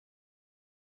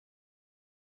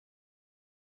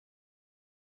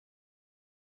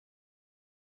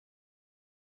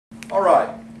All right,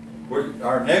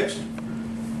 our next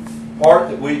part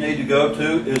that we need to go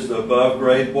to is the above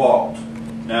grade walls.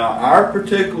 Now, our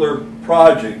particular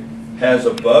project has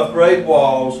above grade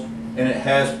walls and it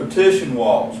has petition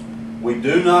walls. We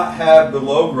do not have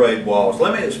below grade walls.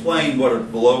 Let me explain what a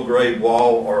below grade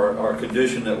wall or a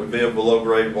condition that would be a below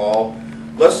grade wall.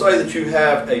 Let's say that you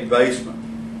have a basement.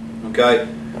 Okay.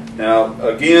 Now,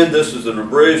 again, this is an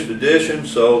abridged edition,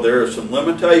 so there are some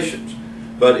limitations.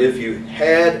 But if you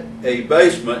had a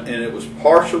basement and it was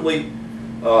partially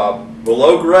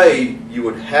below grade, you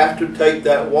would have to take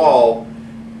that wall,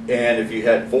 and if you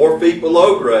had 4 feet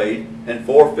below grade and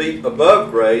 4 feet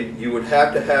above grade, you would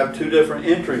have to have 2 different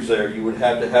entries there. You would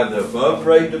have to have the above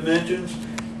grade dimensions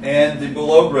and the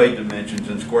below grade dimensions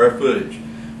in square footage.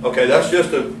 Okay, that's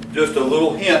just a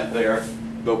little hint there,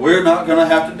 but we're not going to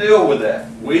have to deal with that.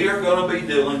 We are going to be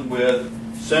dealing with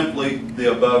simply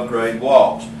the above grade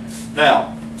walls.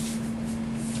 Now,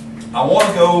 I want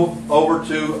to go over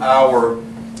to our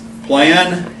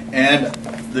plan and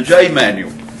the J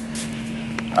manual.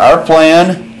 Our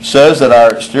plan says that our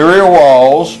exterior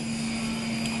walls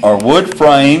are wood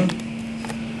framed.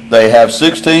 They have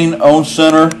 16 on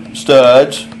center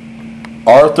studs,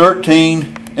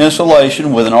 R13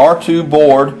 insulation with an R2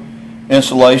 board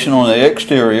insulation on the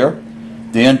exterior.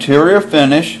 The interior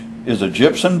finish is a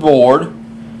gypsum board,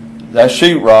 that's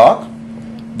sheetrock.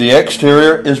 The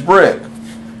exterior is brick.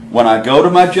 When I go to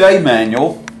my J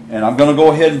manual, and I'm going to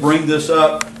go ahead and bring this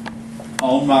up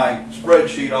on my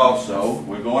spreadsheet also,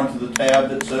 we're going to the tab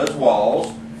that says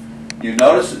walls. You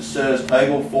notice it says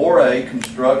table 4A,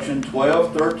 construction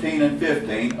 12, 13, and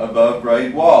 15 above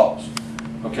grade walls.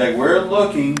 Okay, we're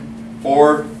looking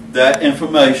for that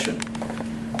information.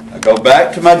 I go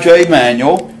back to my J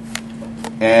manual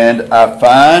and I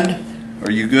find,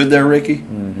 are you good there, Ricky?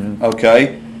 Mm-hmm.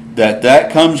 Okay,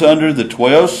 that comes under the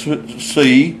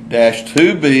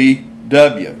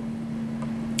 12C-2BW.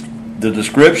 The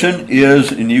description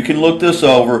is, and you can look this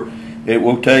over, it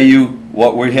will tell you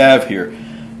what we have here.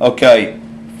 Okay,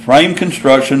 frame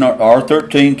construction,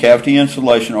 R13 cavity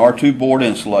insulation, R2 board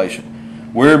insulation.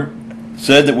 We're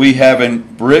said that we have a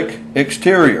brick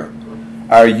exterior.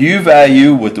 Our U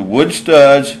value with the wood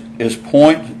studs is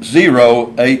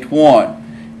 0.081.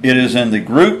 It is in the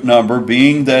group number,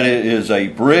 being that it is a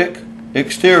brick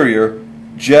exterior,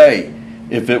 J.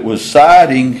 If it was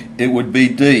siding, it would be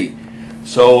D.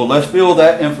 So let's fill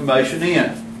that information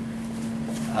in.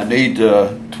 I need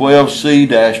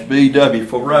 12C-BW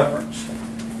for reference.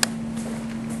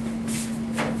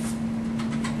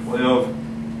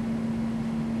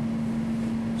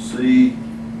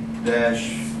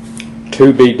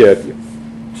 12C-2BW.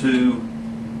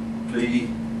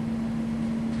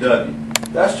 2BW.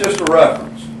 That's just a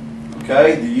reference.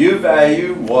 Okay, the U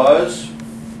value was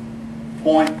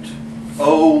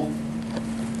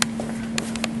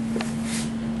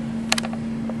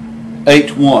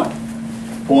 0.081.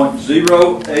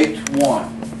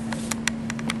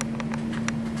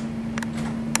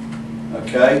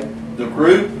 Okay, the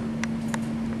group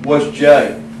was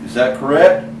J. Is that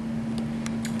correct?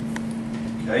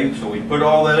 Okay, so we put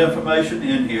all that information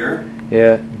in here.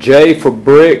 Yeah, J for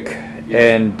brick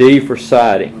and D for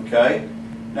siding. Okay,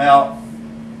 now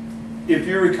if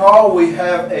you recall, we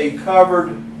have a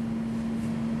covered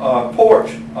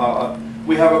porch.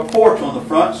 We have a porch on the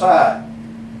front side.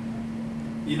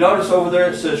 You notice over there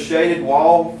it says shaded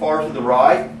wall far to the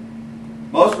right.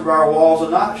 Most of our walls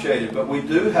are not shaded, but we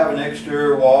do have an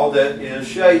exterior wall that is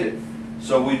shaded.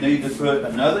 So we need to put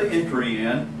another entry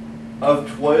in of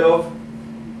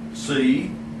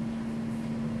 12C-2B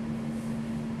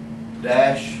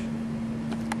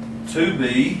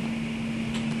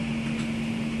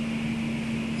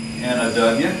and a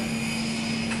W,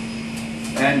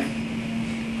 and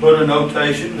put a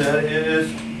notation that it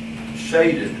is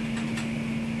shaded.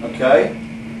 Okay?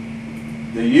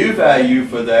 The U value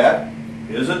for that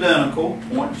is identical,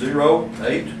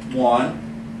 0.081.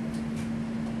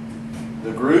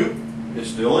 The group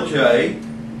is still a J.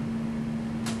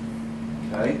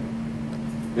 Okay?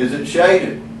 Is it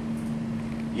shaded?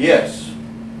 Yes.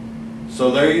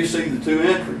 So there you see the 2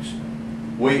 entries.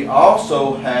 We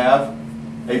also have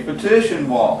a petition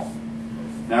wall.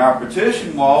 Now our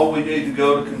petition wall, we need to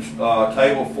go to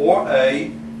table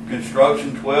 4A,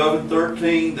 construction 12 and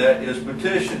 13, that is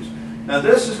petitions. Now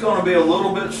this is going to be a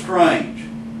little bit strange.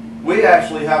 We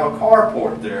actually have a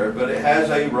carport there, but it has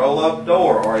a roll-up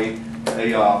door, or a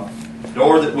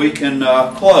door that we can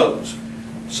close.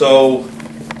 So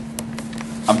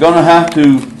I'm going to have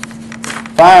to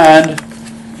find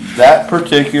that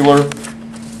particular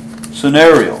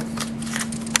scenario.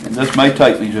 And this may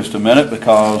take me just a minute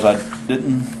because I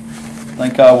didn't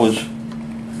think I was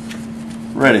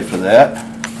ready for that.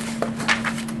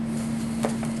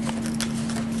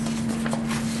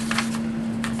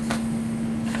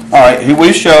 Alright, here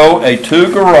we show a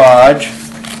 2 garage,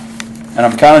 and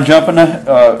I'm kind of jumping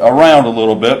around a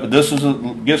little bit, but this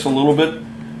gets a little bit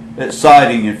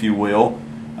exciting, if you will.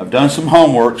 I've done some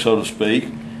homework, so to speak,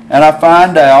 and I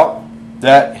find out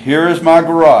that here is my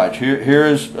garage. Here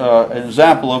is an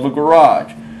example of a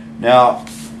garage. Now,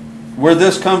 where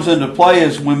this comes into play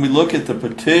is when we look at the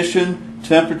petition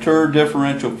temperature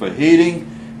differential for heating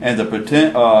and the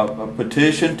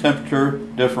petition temperature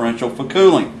differential for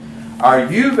cooling.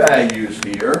 Our U values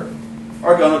here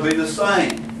are going to be the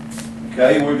same.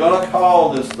 Okay, we're going to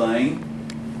call this thing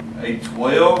a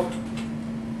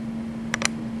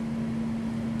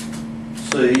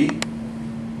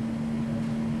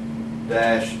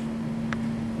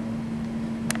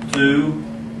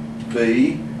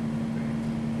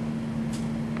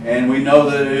and we know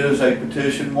that it is a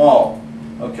petition wall.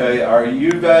 Okay, our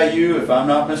U value, if I'm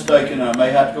not mistaken, I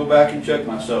may have to go back and check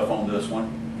myself on this one,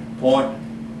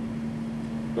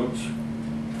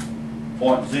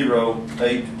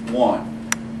 0.081.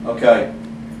 Okay,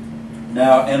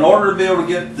 now in order to be able to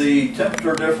get the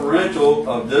temperature differential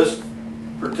of this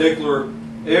particular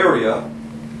area,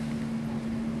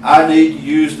 I need to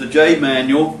use the J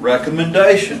manual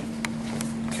recommendation.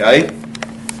 Okay,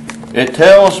 it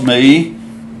tells me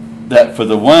that for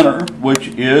the winter, which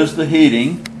is the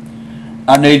heating,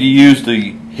 I need to use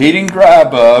the heating dry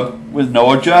bulb with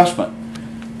no adjustment.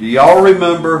 Do y'all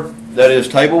remember that is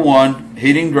table 1,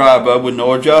 heating dry bulb with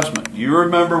no adjustment? You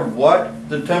remember what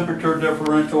the temperature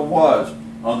differential was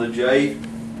on the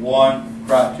J1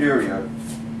 criteria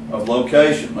of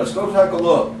location? Let's go take a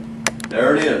look.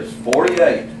 There it is,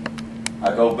 48.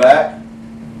 I go back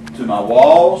to my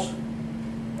walls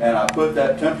and I put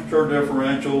that temperature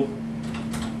differential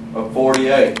of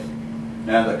 48.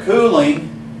 Now the cooling,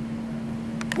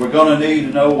 we're going to need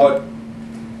to know what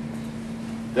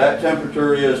that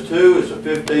temperature is too. It's a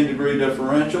 15-degree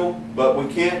differential, but we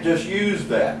can't just use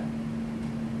that.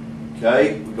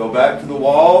 Okay, we go back to the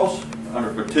walls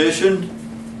under petition,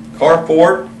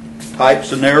 carport type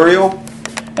scenario,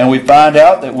 and we find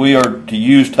out that we are to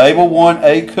use table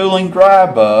 1A cooling dry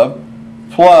bulb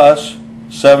plus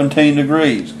 17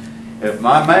 degrees. If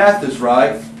my math is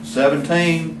right,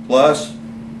 17 plus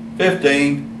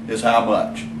 15 is how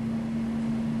much?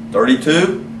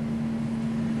 32?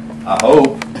 I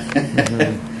hope.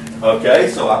 Okay,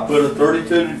 so I put a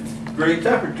 32-degree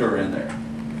temperature in there.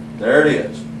 There it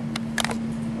is.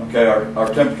 Okay, our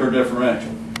temperature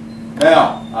differential.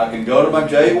 Now, I can go to my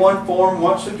J1 form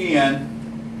once again,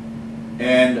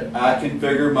 and I can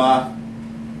figure my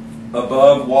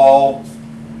above wall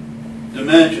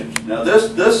dimensions. Now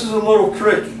this is a little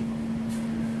tricky.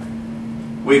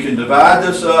 We can divide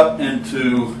this up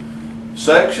into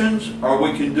sections, or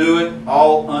we can do it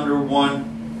all under one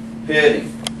heading.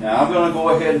 Now I'm going to go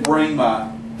ahead and bring my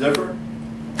different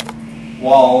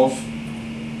walls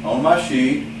on my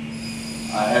sheet.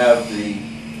 I have the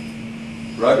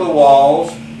regular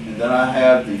walls, and then I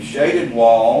have the shaded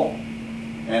wall,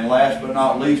 and last but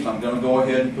not least, I'm going to go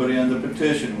ahead and put in the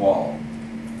petition wall.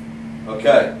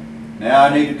 Okay, now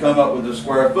I need to come up with the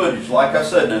square footage. Like I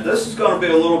said, now this is going to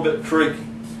be a little bit tricky.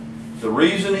 The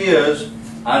reason is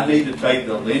I need to take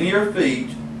the linear feet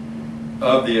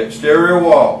of the exterior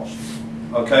walls.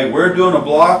 Okay, we're doing a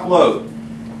block load.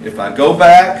 If I go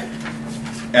back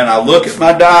and I look at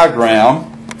my diagram,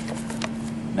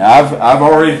 now I've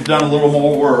already done a little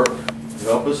more work to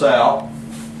help us out.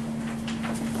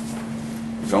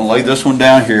 I'm going to lay this one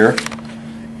down here.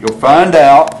 You'll find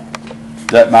out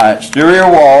that my exterior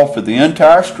wall for the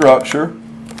entire structure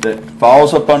that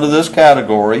falls up under this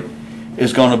category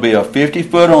is going to be a 50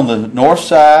 foot on the north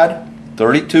side,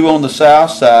 32 on the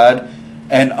south side,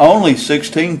 and only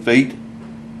 16 feet,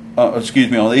 on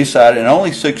the east side, and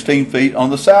only 16 feet on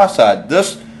the south side.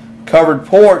 This covered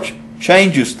porch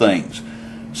changes things.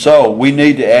 So we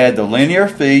need to add the linear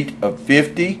feet of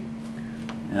 50,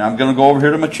 and I'm going to go over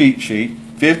here to my cheat sheet,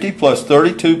 50 plus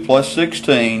 32 plus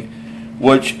 16,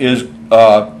 which is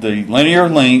the linear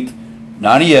length,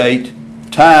 98,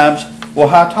 times, well,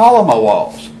 how tall are my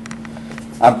walls?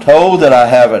 I'm told that I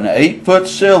have an 8-foot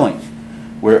ceiling.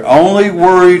 We're only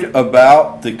worried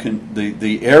about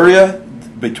the area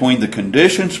between the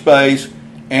conditioned space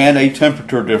and a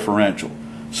temperature differential.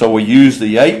 So we use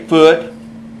the 8-foot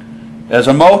as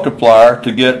a multiplier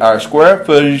to get our square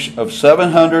footage of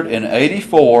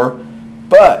 784,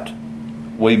 but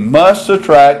we must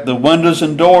subtract the windows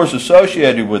and doors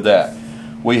associated with that.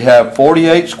 We have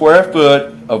 48 square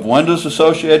foot of windows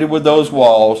associated with those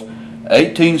walls,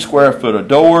 18 square foot of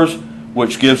doors.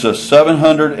 which gives us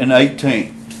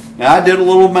 718. Now I did a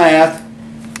little math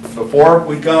before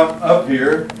we come up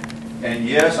here, and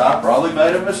yes, I probably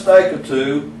made a mistake or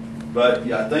two,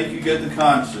 but I think you get the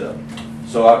concept.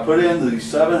 So I put in the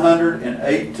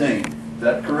 718. Is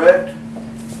that correct?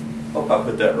 Hope I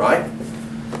put that right.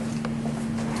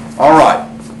 All right.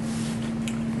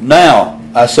 Now,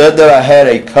 I said that I had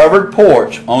a covered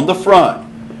porch on the front.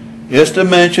 Its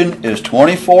dimension is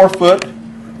 24 foot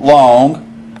long.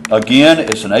 Again,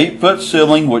 it's an 8-foot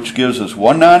ceiling, which gives us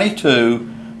 192,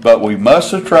 but we must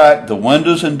subtract the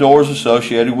windows and doors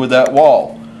associated with that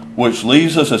wall, which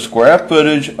leaves us a square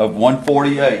footage of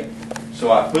 148.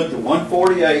 So I put the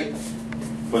 148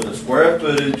 for the square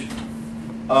footage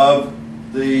of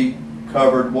the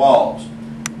covered walls.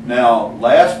 Now,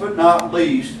 last but not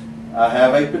least, I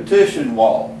have a petition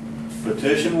wall.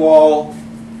 Petition wall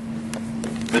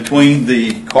between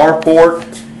the carport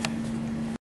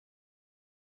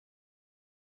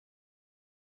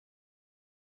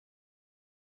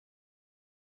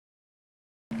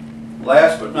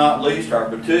Last but not least, our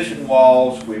petition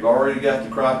walls, we've already got the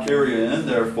criteria in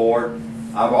there for it.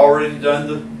 I've already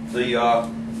done the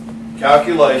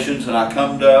calculations, and I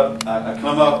come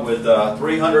up with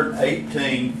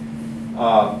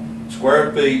 318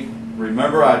 square feet.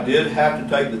 Remember, I did have to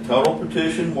take the total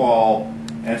petition wall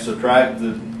and subtract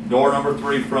the door number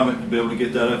 3 from it to be able to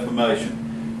get that information.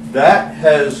 That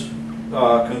has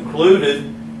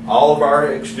concluded all of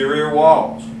our exterior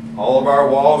walls. All of our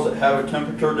walls that have a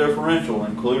temperature differential,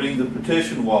 including the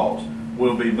petition walls.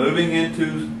 We'll be moving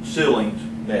into ceilings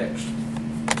next.